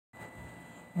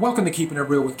Welcome to Keeping It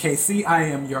Real with KC. I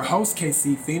am your host,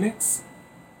 KC Phoenix,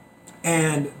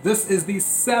 and this is the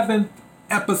 7th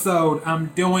episode I'm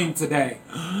doing today.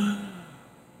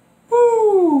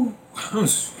 Woo!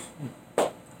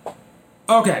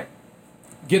 Okay,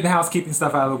 get the housekeeping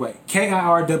stuff out of the way.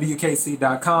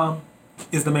 KIRWKC.com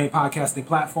is the main podcasting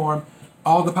platform.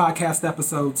 All the podcast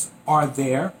episodes are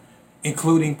there,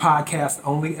 including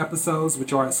podcast-only episodes,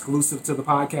 which are exclusive to the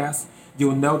podcast.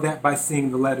 You'll know that by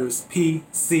seeing the letters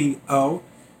PCO,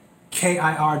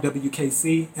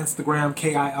 KIRWKC, Instagram,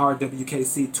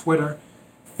 KIRWKC, Twitter,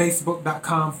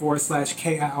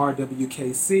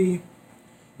 Facebook.com/KIRWKC,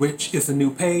 which is a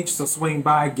new page, so swing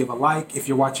by, give a like. If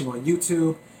you're watching on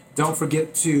YouTube, don't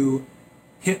forget to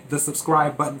hit the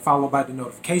subscribe button followed by the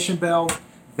notification bell.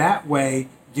 That way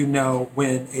you know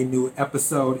when a new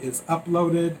episode is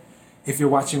uploaded. If you're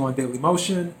watching on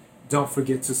Dailymotion, don't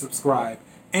forget to subscribe.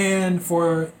 And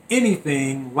for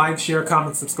anything, like, share,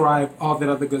 comment, subscribe, all that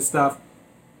other good stuff.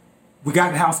 We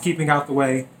got the housekeeping out the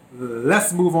way.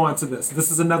 Let's move on to this.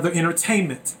 This is another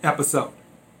entertainment episode.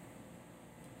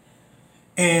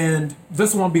 And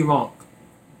this won't be long,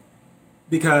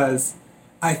 because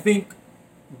I think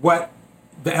what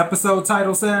the episode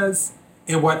title says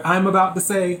and what I'm about to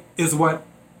say is what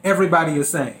everybody is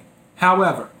saying.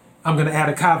 However, I'm going to add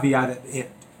a caveat at the end.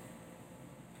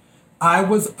 I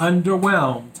was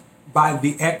underwhelmed by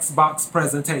the Xbox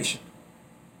presentation.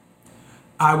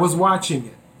 I was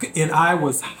watching it and I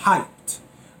was hyped.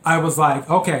 I was like,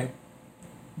 okay,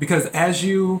 because as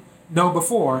you know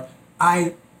before,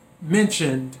 I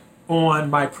mentioned on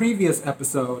my previous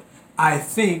episode, I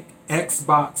think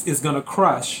Xbox is going to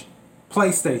crush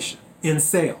PlayStation in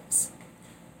sales.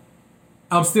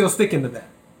 I'm still sticking to that.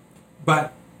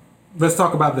 But let's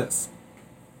talk about this.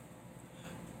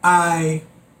 I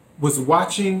was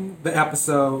watching the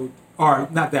episode, or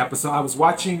not the episode, I was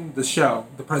watching the show,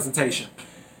 the presentation,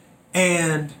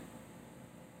 and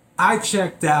I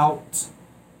checked out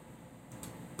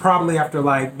probably after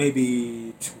like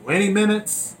maybe 20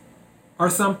 minutes or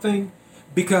something,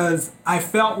 because I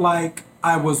felt like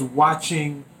I was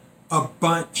watching a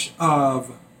bunch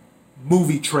of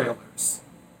movie trailers,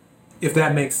 if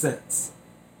that makes sense.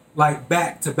 Like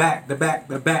back to back, to back,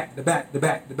 to back, to back, to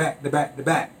back, to back, to back, to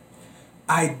back.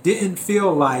 I didn't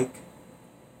feel like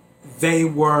they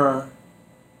were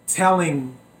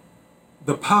telling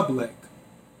the public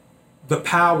the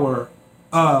power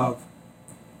of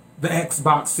the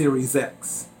Xbox Series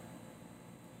X.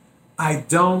 I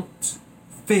don't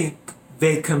think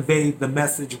they conveyed the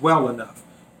message well enough.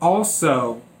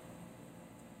 Also,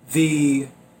 the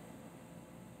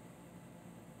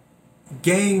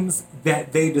games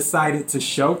that they decided to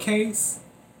showcase,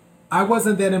 I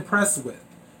wasn't that impressed with.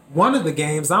 One of the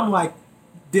games, I'm like,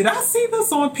 did I see this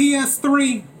on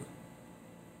PS3?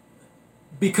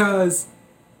 Because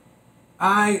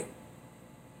I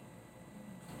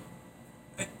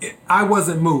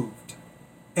wasn't moved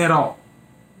at all.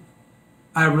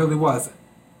 I really wasn't.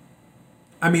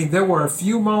 I mean, there were a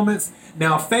few moments.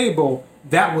 Now, Fable,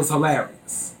 that was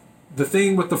hilarious. The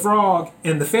thing with the frog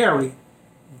and the fairy,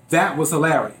 that was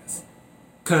hilarious.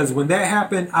 Because when that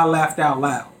happened, I laughed out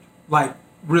loud. Like,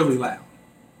 really loud.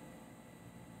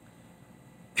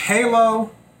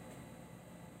 Halo,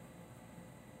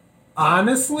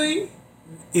 honestly,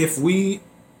 if we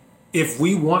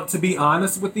want to be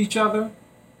honest with each other,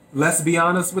 let's be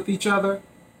honest with each other.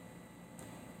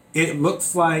 It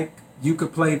looks like you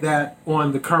could play that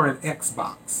on the current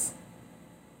Xbox.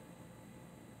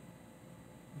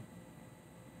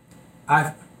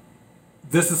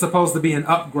 This is supposed to be an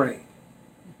upgrade.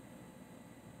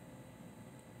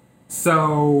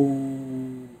 So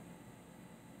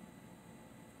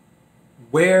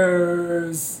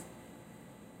where's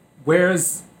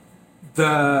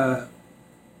the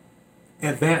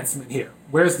advancement here?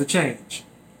 Where's the change?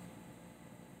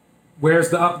 Where's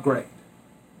the upgrade?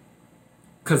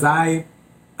 Because I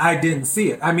didn't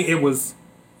see it. I mean, it was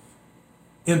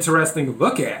interesting to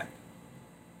look at.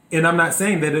 And I'm not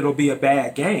saying that it'll be a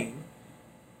bad game.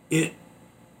 It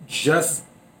just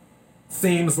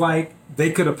seems like they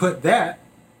could have put that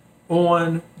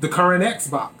on the current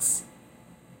Xbox,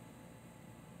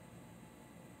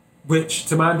 which,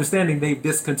 to my understanding, they've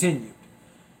discontinued.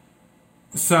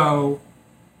 So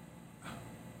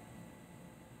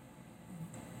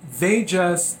their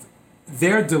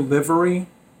delivery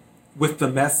with the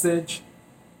message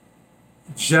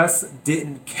just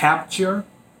didn't capture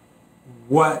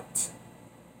what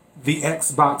the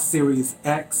Xbox Series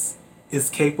X is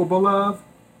capable of.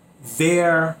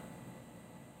 Their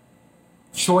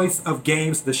choice of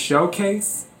games to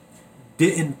showcase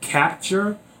didn't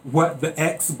capture what the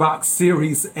Xbox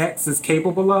Series X is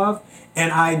capable of,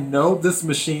 and I know this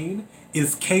machine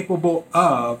is capable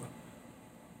of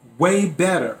way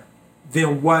better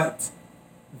than what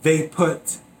they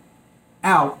put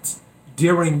out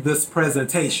during this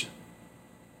presentation.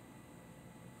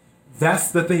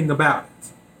 That's the thing about it.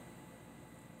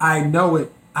 I know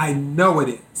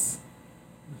it is.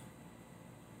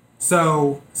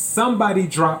 So somebody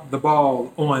dropped the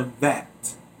ball on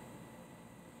that.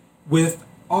 With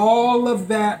all of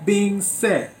that being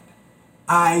said,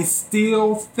 I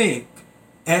still think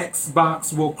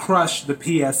Xbox will crush the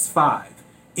PS5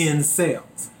 in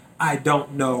sales. I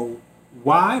don't know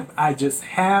why, but I just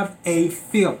have a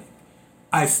feeling.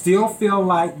 I still feel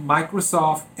like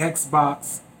Microsoft,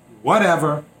 Xbox,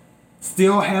 whatever,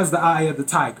 still has the eye of the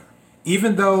tiger.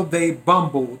 Even though they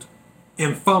bumbled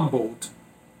and fumbled,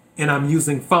 and I'm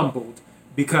using fumbled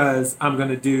because I'm going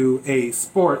to do a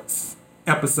sports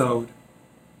episode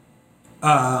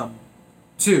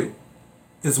too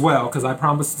as well, because I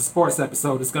promised the sports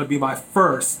episode is going to be my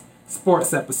first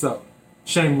sports episode.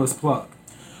 Shameless plug.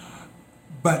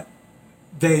 But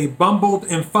they bumbled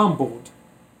and fumbled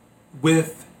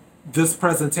with this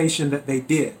presentation that they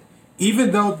did.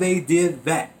 Even though they did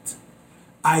that,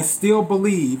 I still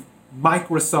believe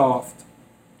Microsoft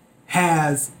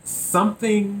has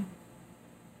something,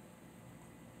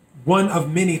 one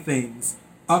of many things,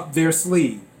 up their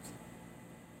sleeve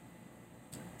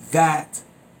that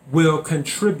will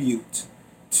contribute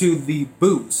to the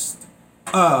boost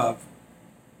of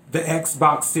the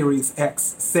Xbox Series X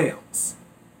sales.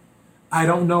 I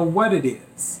don't know what it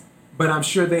is, but I'm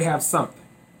sure they have something.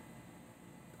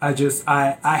 I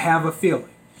have a feeling.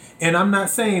 And I'm not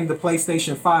saying the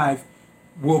PlayStation 5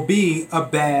 will be a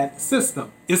bad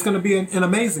system. It's going to be an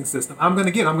amazing system. I'm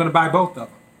going to buy both of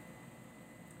them.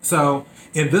 So,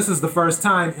 and this is the first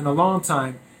time in a long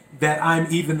time that I'm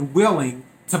even willing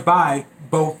to buy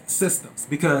both systems,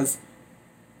 because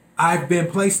I've been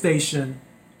PlayStation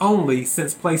only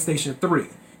since PlayStation 3.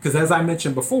 Because as I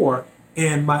mentioned before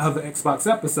in my other Xbox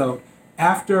episode,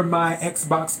 after my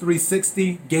Xbox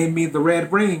 360 gave me the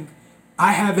red ring,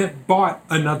 I haven't bought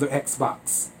another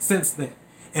Xbox since then.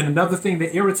 And another thing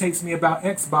that irritates me about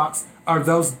Xbox are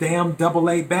those damn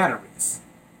AA batteries.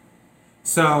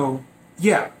 So,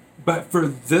 yeah. But for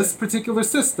this particular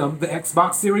system, the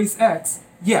Xbox Series X,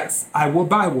 yes, I will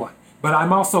buy one. But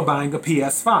I'm also buying a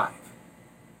PS5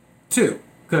 too.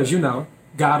 Because,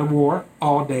 God of War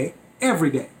all day,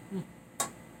 every day.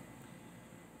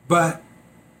 But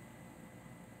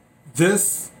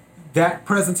that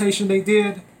presentation they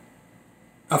did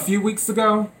a few weeks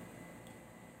ago,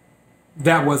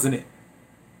 that wasn't it.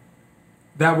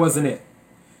 That wasn't it.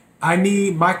 I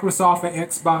need Microsoft and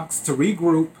Xbox to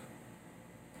regroup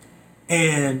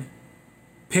and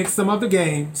pick some other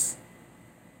games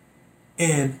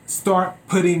and start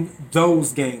putting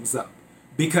those games up.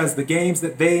 Because the games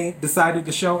that they decided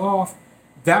to show off,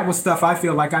 that was stuff I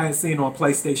feel like I had seen on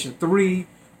PlayStation 3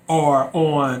 or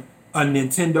on a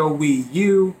Nintendo Wii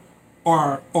U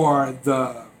or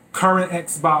the current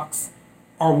Xbox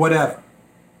or whatever.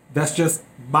 That's just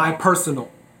my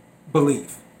personal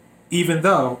belief. Even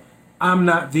though I'm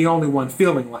not the only one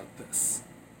feeling like this.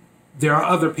 There are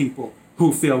other people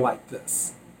who feel like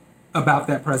this about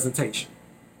that presentation.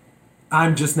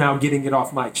 I'm just now getting it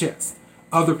off my chest.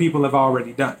 Other people have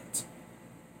already done it.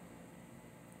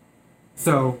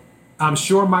 So I'm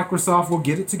sure Microsoft will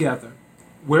get it together.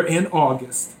 We're in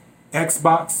August.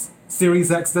 Xbox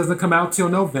Series X doesn't come out till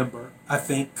November, I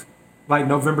think, like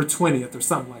November 20th or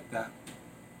something like that.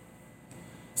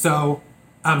 So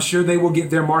I'm sure they will get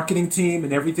their marketing team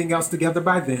and everything else together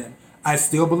by then. I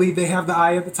still believe they have the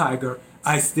eye of the tiger.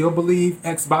 I still believe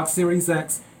Xbox Series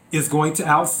X is going to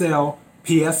outsell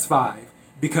PS5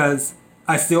 because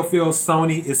I still feel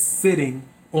Sony is sitting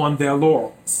on their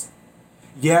laurels.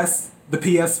 Yes, the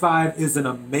PS5 is an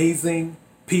amazing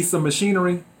piece of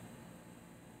machinery,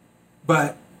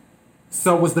 but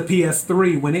so was the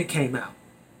PS3 when it came out.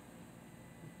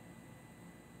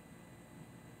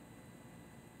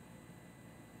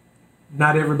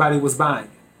 Not everybody was buying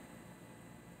it.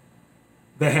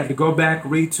 They had to go back,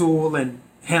 retool, and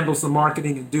handle some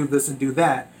marketing and do this and do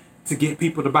that to get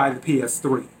people to buy the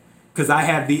PS3. Because I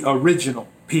had the original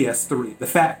PS3, the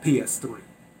fat PS3,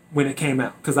 when it came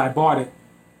out. Because I bought it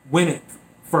when it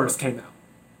first came out.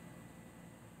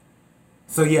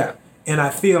 So yeah, and I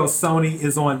feel Sony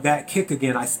is on that kick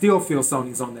again. I still feel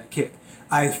Sony's on that kick.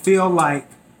 I feel like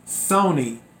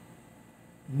Sony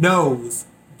knows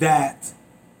that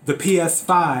the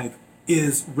PS5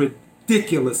 is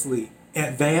ridiculously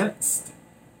advanced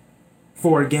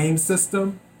for a game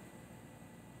system,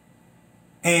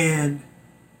 and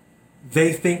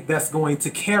they think that's going to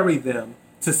carry them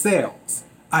to sales.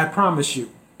 I promise you,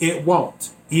 it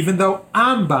won't. Even though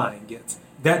I'm buying it,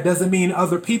 that doesn't mean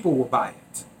other people will buy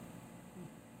it.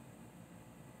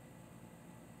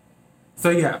 So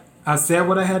yeah, I said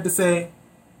what I had to say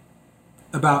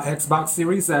about Xbox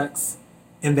Series X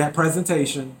in that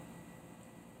presentation,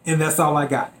 and that's all I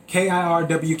got.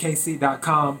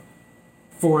 KIRWKC.com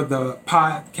for the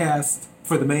podcast,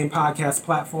 for the main podcast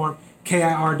platform.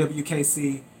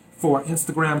 KIRWKC for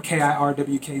Instagram.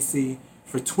 KIRWKC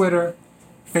for Twitter.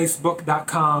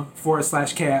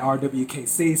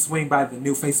 Facebook.com/KIRWKC. Swing by the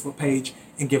new Facebook page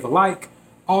and give a like.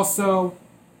 Also,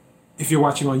 if you're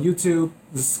watching on YouTube,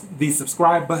 the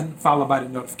subscribe button followed by the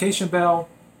notification bell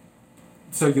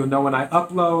so you'll know when I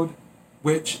upload,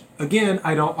 which, again,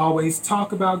 I don't always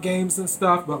talk about games and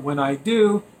stuff, but when I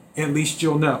do, at least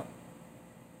you'll know.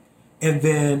 And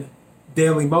then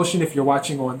Daily Motion, if you're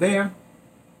watching on there,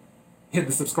 hit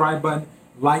the subscribe button,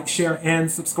 like, share, and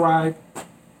subscribe.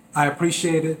 I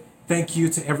appreciate it. Thank you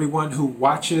to everyone who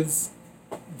watches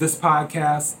this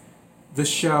podcast, this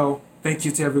show. Thank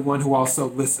you to everyone who also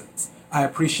listens. I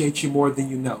appreciate you more than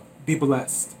you know. Be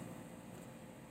blessed.